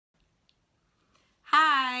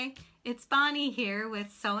Hi, it's Bonnie here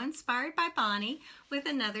with Sew Inspired by Bonnie with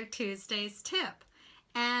another Tuesday's tip.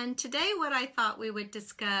 And today what I thought we would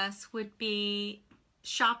discuss would be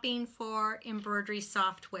shopping for embroidery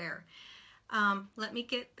software. Let me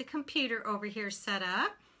get the computer over here set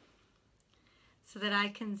up so that I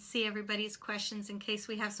can see everybody's questions in case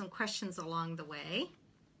we have some questions along the way.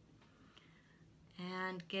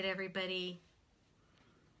 And get everybody,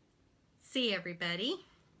 see everybody.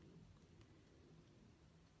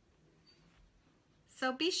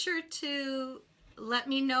 So be sure to let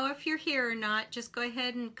me know if you're here or not. Just go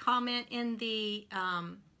ahead and comment in the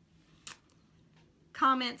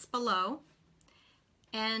comments below.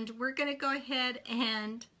 And we're going to go ahead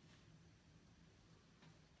and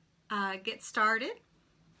get started.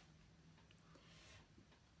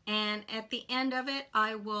 And at the end of it,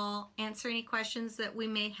 I will answer any questions that we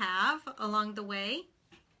may have along the way.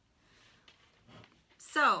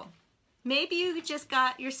 So, maybe you just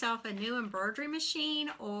got yourself a new embroidery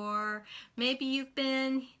machine, or maybe you've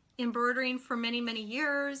been embroidering for many, many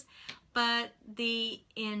years, but the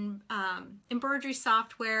embroidery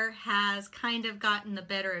software has kind of gotten the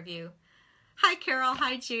better of you. Hi, Carol.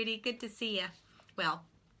 Hi, Judy. Good to see you. Well,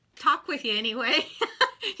 talk with you anyway.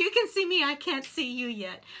 You can see me. I can't see you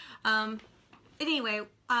yet. Anyway,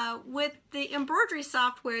 with the embroidery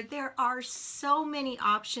software, there are so many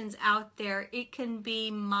options out there. It can be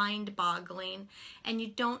mind-boggling, and you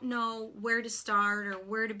don't know where to start or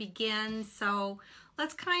where to begin. So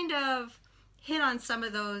let's kind of hit on some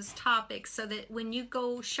of those topics so that when you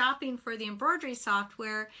go shopping for the embroidery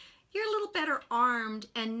software, you're a little better armed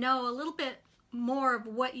and know a little bit more of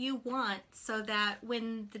what you want, so that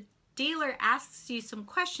when the dealer asks you some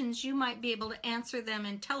questions, you might be able to answer them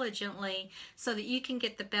intelligently so that you can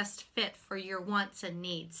get the best fit for your wants and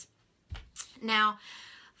needs. Now,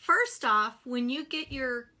 first off, when you get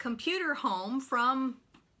your computer home from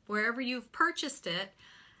wherever you've purchased it,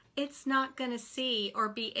 it's not going to see, or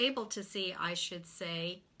be able to see, I should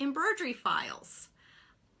say, embroidery files.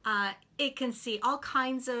 It can see all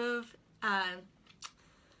kinds of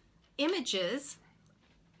images,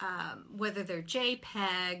 whether they're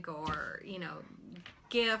JPEG or,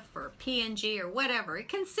 GIF or PNG or whatever. It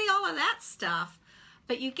can see all of that stuff,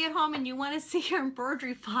 but you get home and you want to see your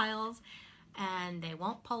embroidery files and they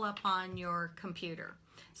won't pull up on your computer.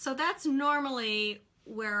 So that's normally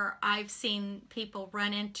where I've seen people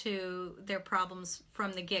run into their problems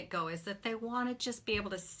from the get-go, is that they want to just be able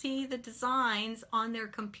to see the designs on their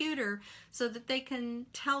computer so that they can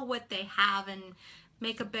tell what they have and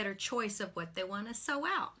make a better choice of what they want to sew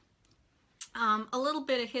out. A little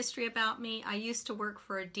bit of history about me. I used to work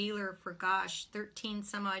for a dealer for, 13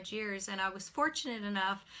 some odd years, and I was fortunate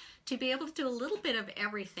enough to be able to do a little bit of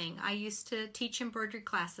everything. I used to teach embroidery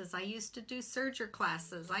classes. I used to do serger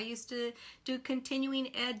classes. I used to do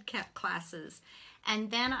continuing ed classes.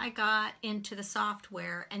 And then I got into the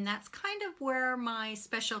software, and that's kind of where my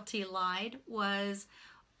specialty lied, was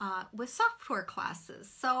with software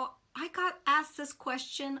classes. So I got asked this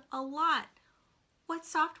question a lot. What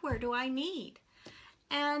software do I need?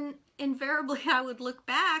 And invariably I would look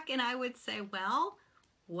back and I would say, well,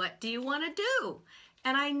 what do you want to do?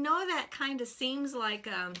 And I know that kind of seems like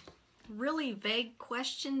a really vague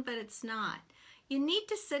question, but it's not. You need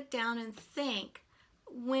to sit down and think,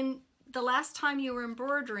 when the last time you were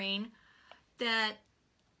embroidering, that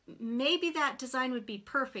maybe that design would be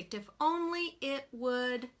perfect if only it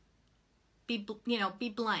would be, be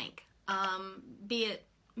blank.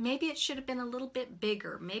 Maybe it should have been a little bit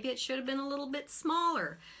bigger. Maybe it should have been a little bit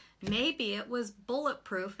smaller. Maybe it was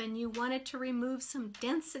bulletproof and you wanted to remove some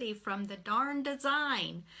density from the darn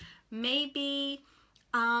design. Maybe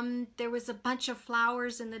there was a bunch of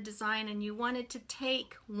flowers in the design and you wanted to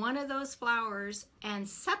take one of those flowers and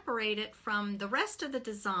separate it from the rest of the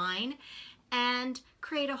design and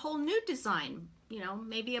create a whole new design.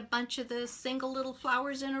 Maybe a bunch of the single little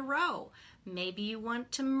flowers in a row. Maybe you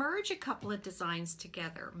want to merge a couple of designs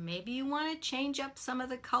together. Maybe you want to change up some of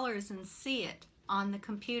the colors and see it on the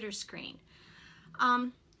computer screen.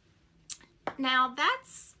 Now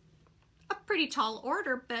that's a pretty tall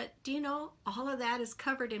order, but do you know all of that is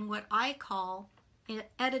covered in what I call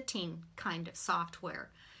editing kind of software.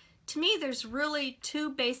 To me, there's really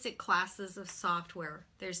two basic classes of software.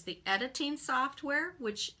 There's the editing software,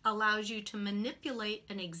 which allows you to manipulate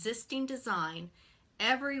an existing design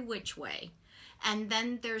every which way. And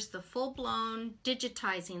then there's the full-blown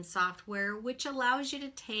digitizing software, which allows you to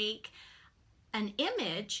take an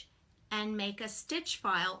image and make a stitch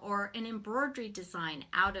file or an embroidery design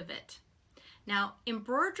out of it. Now,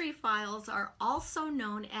 embroidery files are also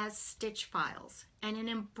known as stitch files. And an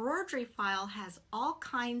embroidery file has all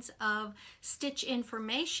kinds of stitch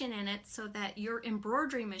information in it so that your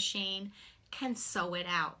embroidery machine can sew it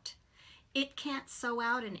out. It can't sew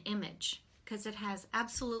out an image because it has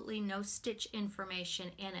absolutely no stitch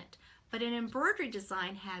information in it. But an embroidery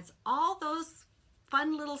design has all those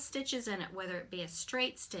fun little stitches in it, whether it be a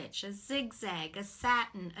straight stitch, a zigzag, a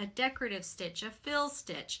satin, a decorative stitch, a fill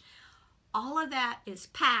stitch. All of that is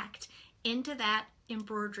packed into that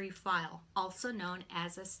embroidery file, also known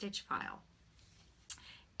as a stitch file.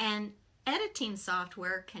 And editing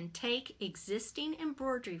software can take existing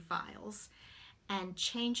embroidery files and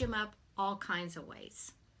change them up all kinds of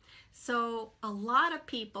ways. So a lot of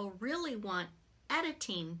people really want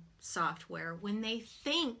editing software when they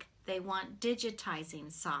think they want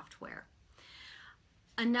digitizing software.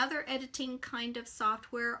 Another editing kind of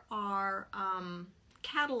software are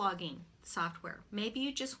cataloging software. Maybe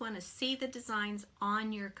you just want to see the designs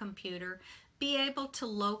on your computer, be able to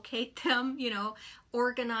locate them,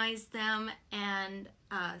 organize them, and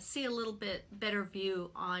see a little bit better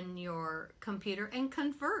view on your computer and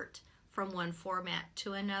convert from one format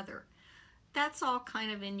to another. That's all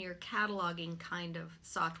kind of in your cataloging kind of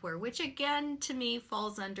software, which again to me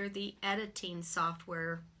falls under the editing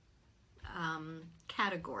software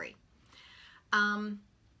category.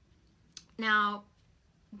 Now,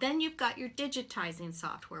 then you've got your digitizing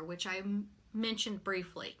software, which I mentioned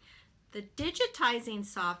briefly. The digitizing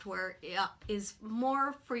software is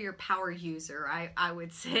more for your power user, I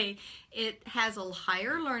would say. It has a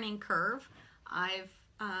higher learning curve.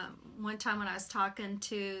 One time when I was talking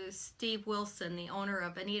to Steve Wilson, the owner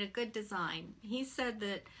of Anita Good Design, he said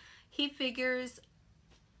that he figures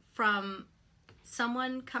from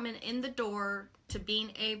someone coming in the door to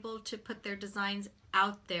being able to put their designs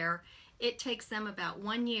out there, it takes them about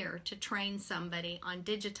 1 year to train somebody on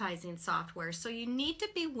digitizing software. So you need to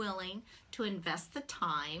be willing to invest the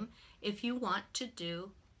time if you want to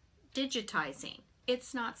do digitizing.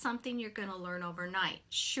 It's not something you're going to learn overnight.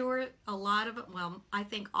 Sure, a lot of it, well, I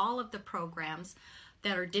think all of the programs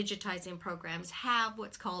that are digitizing programs have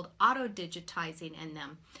what's called auto-digitizing in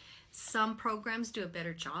them. Some programs do a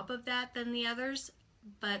better job of that than the others,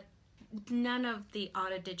 but none of the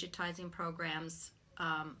auto-digitizing programs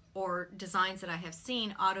or designs that I have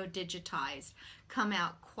seen auto-digitized come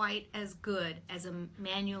out quite as good as a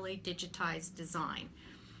manually digitized design.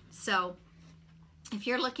 So if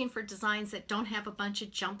you're looking for designs that don't have a bunch of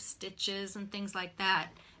jump stitches and things like that,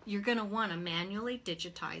 you're going to want a manually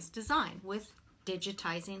digitized design with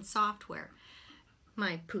digitizing software.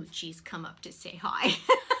 My poochie's come up to say hi.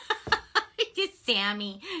 It's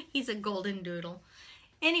Sammy. He's a golden doodle.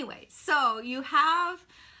 Anyway, so you have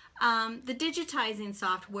the digitizing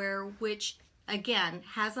software, which again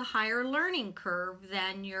has a higher learning curve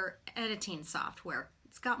than your editing software.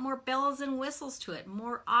 It's got more bells and whistles to it,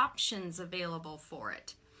 more options available for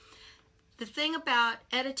it. The thing about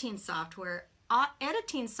editing software,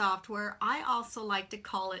 I also like to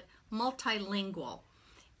call it multilingual.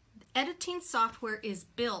 Editing software is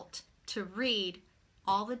built to read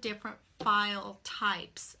all the different file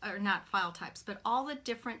types, or not file types, but all the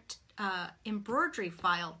different embroidery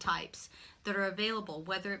file types that are available,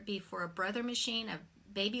 whether it be for a Brother machine, a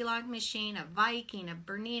Baby Lock machine, a Viking, a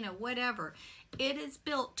Bernina, whatever. It is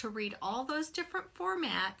built to read all those different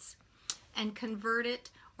formats and convert it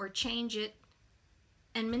or change it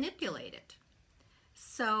and manipulate it.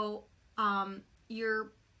 So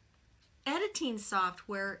your editing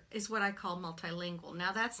software is what I call multilingual.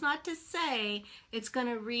 Now that's not to say it's going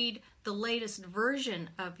to read the latest version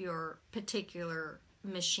of your particular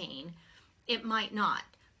machine. It might not,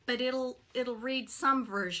 but it'll read some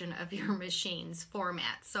version of your machine's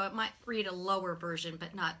format. So it might read a lower version,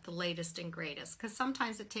 but not the latest and greatest, because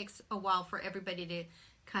sometimes it takes a while for everybody to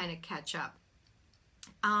kind of catch up.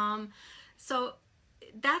 So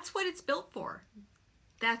that's what it's built for.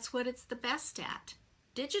 That's what it's the best at.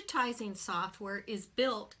 Digitizing software is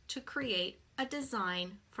built to create a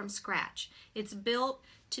design from scratch. It's built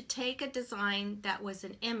to take a design that was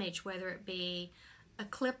an image, whether it be a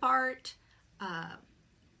clip art,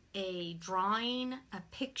 a drawing, a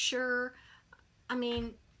picture, I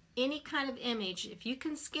mean, any kind of image. If you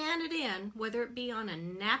can scan it in, whether it be on a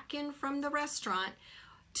napkin from the restaurant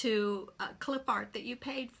to a clip art that you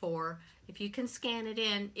paid for, if you can scan it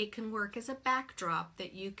in, it can work as a backdrop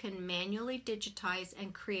that you can manually digitize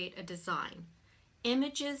and create a design.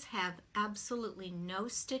 Images have absolutely no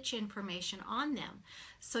stitch information on them,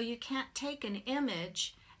 so you can't take an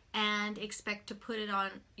image and expect to put it on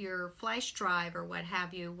your flash drive or what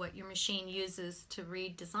have you, what your machine uses to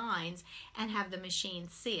read designs, and have the machine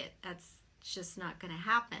see it. That's just not going to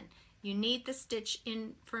happen. You need the stitch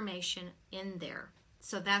information in there.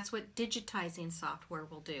 So that's what digitizing software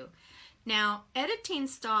will do. Now, editing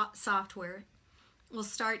software will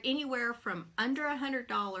start anywhere from under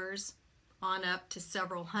 $100 on up to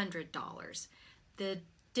several $100s. The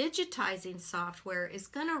digitizing software is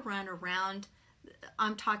going to run around,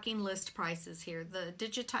 I'm talking list prices here, the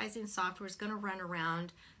digitizing software is going to run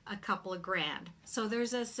around a couple of grand. So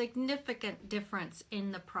there's a significant difference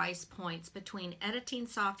in the price points between editing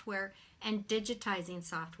software and digitizing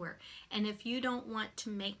software. And if you don't want to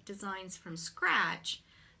make designs from scratch,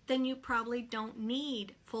 then you probably don't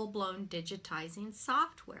need full-blown digitizing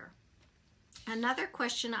software. Another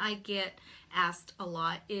question I get asked a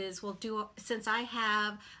lot is, well, since I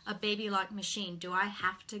have a baby lock machine, do I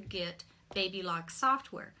have to get baby lock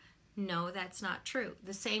software? No, that's not true.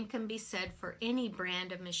 The same can be said for any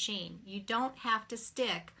brand of machine. You don't have to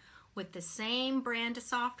stick with the same brand of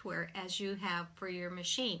software as you have for your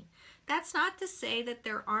machine. That's not to say that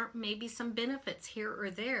there aren't maybe some benefits here or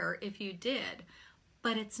there if you did,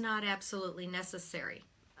 but it's not absolutely necessary.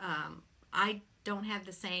 I don't have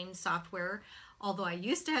the same software, although I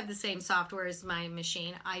used to have the same software as my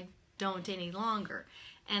machine. I don't any longer.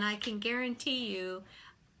 And I can guarantee you,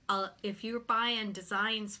 if you're buying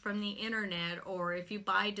designs from the internet, or if you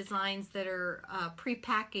buy designs that are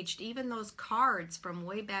pre-packaged, even those cards from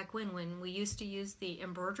way back when we used to use the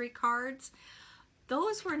embroidery cards,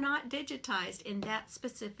 those were not digitized in that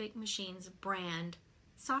specific machine's brand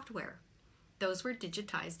software. Those were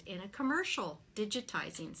digitized in a commercial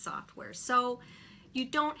digitizing software. So you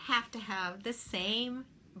don't have to have the same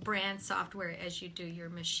brand software as you do your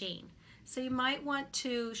machine. So you might want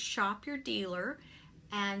to shop your dealer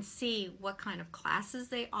and see what kind of classes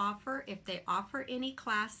they offer. If they offer any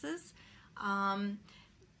classes,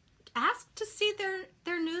 ask to see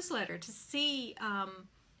their newsletter to see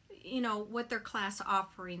what their class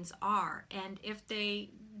offerings are, and if they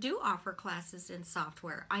do offer classes in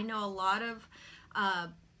software. I know a lot of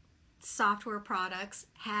software products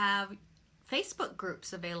have Facebook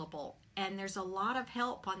groups available, and there's a lot of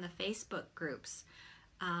help on the Facebook groups.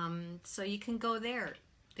 So you can go there.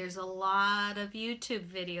 There's a lot of YouTube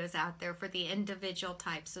videos out there for the individual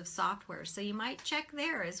types of software, so you might check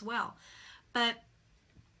there as well. But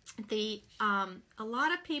a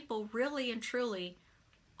lot of people really and truly,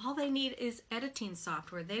 all they need is editing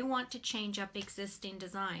software. They want to change up existing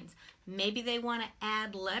designs. Maybe they want to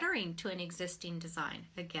add lettering to an existing design.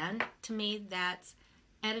 Again, to me, that's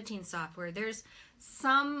editing software. There's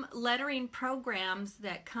some lettering programs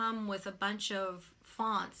that come with a bunch of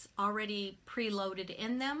fonts already preloaded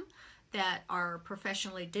in them that are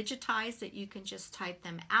professionally digitized, that you can just type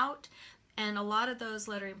them out. And a lot of those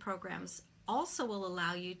lettering programs also will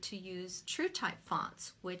allow you to use TrueType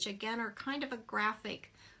fonts, which again are kind of a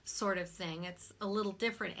graphic sort of thing. It's a little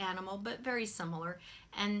different animal, but very similar.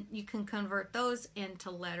 And you can convert those into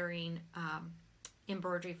lettering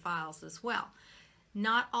embroidery files as well.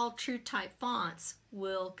 Not all TrueType fonts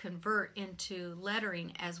will convert into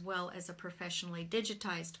lettering as well as a professionally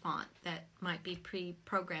digitized font that might be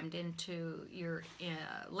pre-programmed into your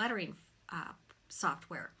lettering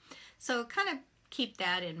software. So kind of keep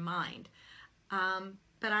that in mind.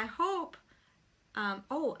 But I hope,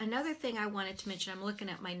 another thing I wanted to mention, I'm looking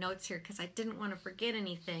at my notes here because I didn't want to forget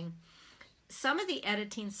anything. Some of the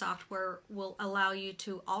editing software will allow you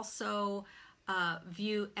to also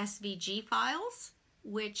view SVG files,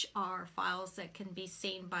 which are files that can be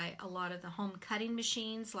seen by a lot of the home cutting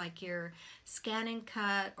machines like your Scan and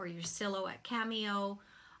Cut or your Silhouette Cameo.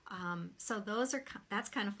 So that's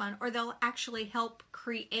kind of fun. Or they'll actually help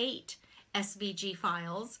create SVG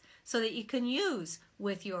files so that you can use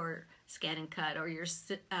with your Scan and Cut or your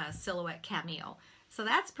Silhouette Cameo. So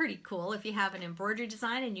that's pretty cool. If you have an embroidery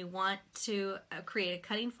design and you want to create a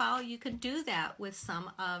cutting file, you can do that with some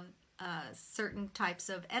of certain types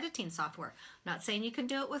of editing software. I'm not saying you can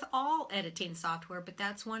do it with all editing software, but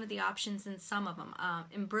that's one of the options in some of them.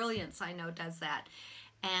 Embrilliance, I know, does that.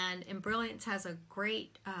 And Embrilliance has a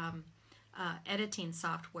great editing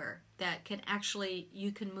software that can actually,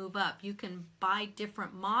 you can move up. You can buy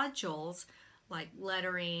different modules like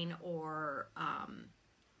lettering or,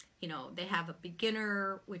 they have a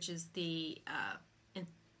beginner, which is the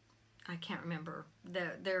I can't remember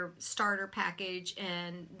their starter package,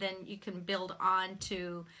 and then you can build on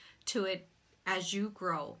to it as you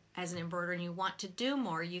grow as an embroiderer and you want to do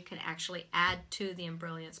more. You can actually add to the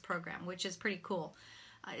Embrilliance program, which is pretty cool.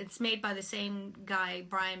 It's made by the same guy,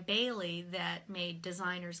 Brian Bailey, that made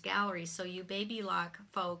Designer's Gallery. So you baby lock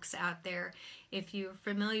folks out there, if you're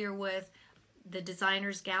familiar with the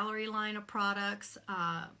Designer's Gallery line of products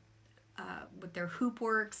with their hoop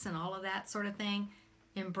works and all of that sort of thing,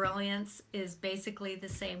 Embrilliance is basically the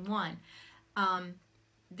same one.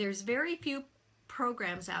 There's very few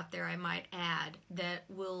programs out there, I might add, that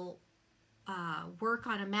will work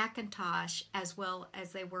on a Macintosh as well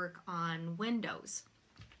as they work on Windows.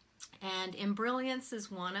 And Embrilliance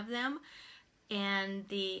is one of them, and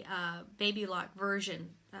the Baby Lock version,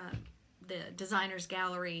 the Designer's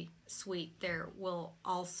Gallery suite there, will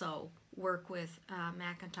also work with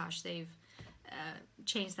Macintosh. They've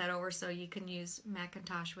changed that over so you can use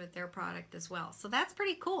Macintosh with their product as well. So that's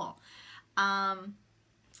pretty cool,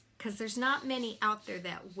 because there's not many out there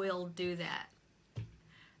that will do that.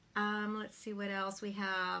 Let's see what else we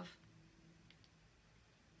have.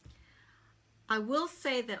 I will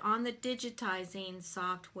say that on the digitizing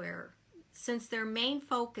software, since their main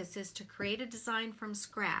focus is to create a design from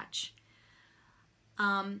scratch,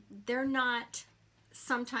 they're not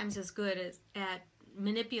sometimes as good at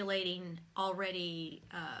manipulating already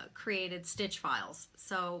created stitch files.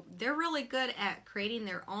 So they're really good at creating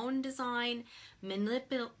their own design,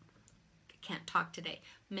 manipulating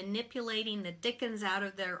the dickens out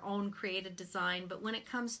of their own created design. But when it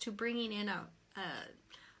comes to bringing in a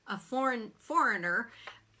foreigner,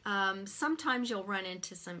 sometimes you'll run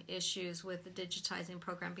into some issues with the digitizing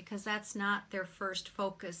program, because that's not their first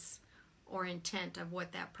focus or intent of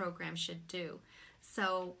what that program should do.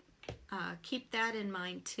 So keep that in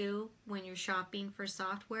mind too when you're shopping for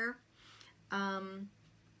software.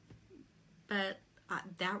 But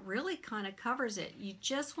that really kind of covers it. You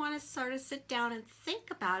just want to sort of sit down and think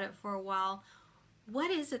about it for a while.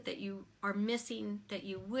 What is it that you are missing that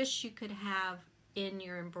you wish you could have in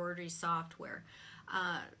your embroidery software?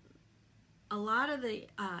 A lot of the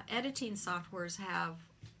editing softwares have,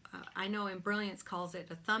 I know Embrilliance calls it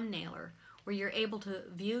a thumbnailer, where you're able to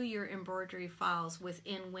view your embroidery files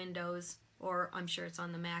within Windows, or I'm sure it's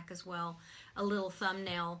on the Mac as well, a little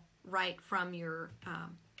thumbnail right from your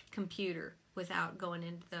computer without going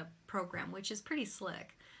into the program, which is pretty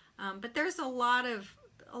slick. But there's a lot of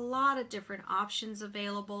different options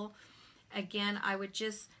available. Again, I would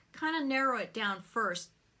just kind of narrow it down first.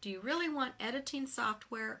 Do you really want editing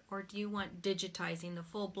software, or do you want digitizing, the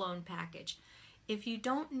full-blown package? If you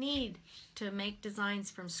don't need to make designs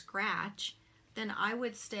from scratch, then I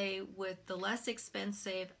would stay with the less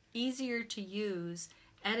expensive, easier to use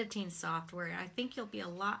editing software. I think you'll be a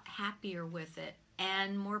lot happier with it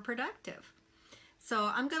and more productive.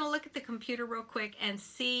 So I'm going to look at the computer real quick and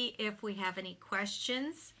see if we have any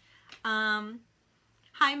questions.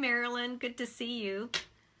 Hi Marilyn, good to see you.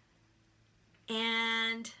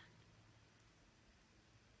 And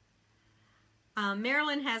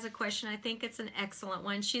Marilyn has a question. I think it's an excellent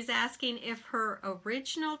one. She's asking if her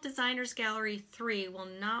original Designer's Gallery 3 will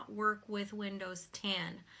not work with Windows 10.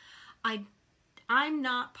 I'm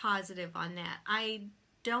not positive on that. I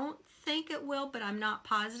don't think it will, but I'm not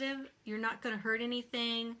positive. You're not going to hurt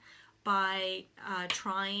anything by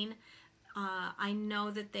trying. I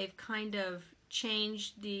know that they've kind of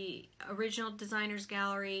changed the original Designer's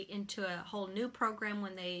Gallery into a whole new program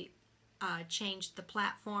when they changed the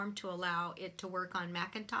platform to allow it to work on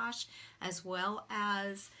Macintosh as well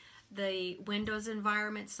as the Windows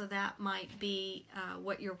environment. So that might be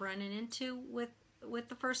what you're running into with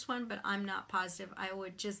the first one, but I'm not positive. I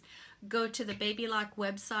would just go to the Baby Lock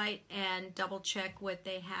website and double check what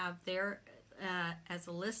they have there as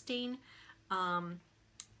a listing. And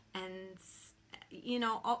you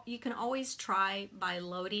know, you can always try by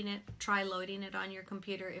loading it. Try loading it on your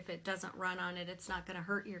computer. If it doesn't run on it, it's not going to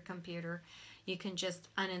hurt your computer. You can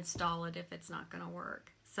just uninstall it if it's not going to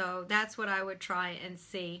work. So that's what I would try and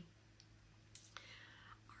see.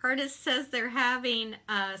 Artist says they're having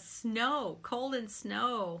snow, cold and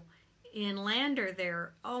snow in Lander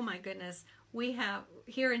there. Oh my goodness. We have,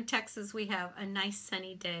 here in Texas, we have a nice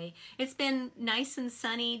sunny day. It's been nice and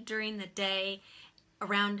sunny during the day,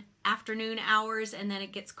 around afternoon hours, and then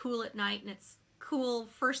it gets cool at night, and it's cool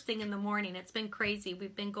first thing in the morning. It's been crazy.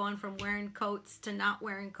 We've been going from wearing coats to not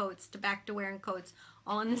wearing coats to back to wearing coats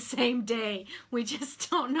all in the same day. We just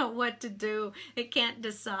don't know what to do. It can't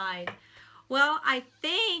decide. Well, I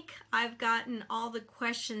think I've gotten all the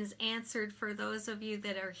questions answered for those of you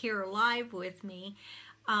that are here live with me.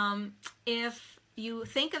 If you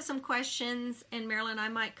think of some questions, and Marilyn, I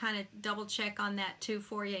might kind of double check on that too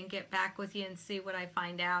for you and get back with you and see what I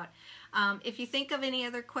find out. If you think of any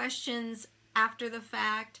other questions after the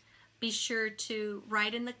fact, be sure to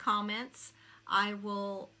write in the comments. I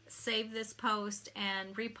will save this post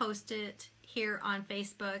and repost it here on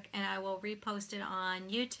Facebook, and I will repost it on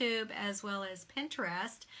YouTube as well as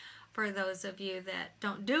Pinterest. For those of you that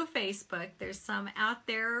don't do Facebook, there's some out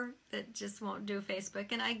there that just won't do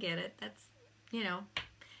Facebook, and I get it. That's, you know,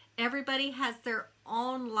 Everybody has their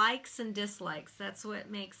own likes and dislikes. That's what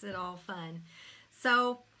makes it all fun.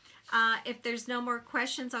 So if there's no more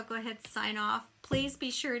questions, I'll go ahead and sign off. Please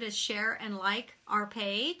be sure to share and like our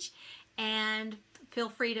page, and feel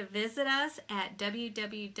free to visit us at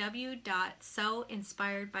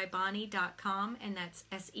www.sewinspiredbybonnie.com, and that's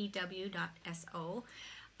sew.so.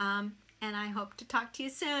 And I hope to talk to you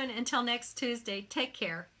soon. Until next Tuesday, take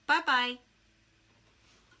care. Bye-bye.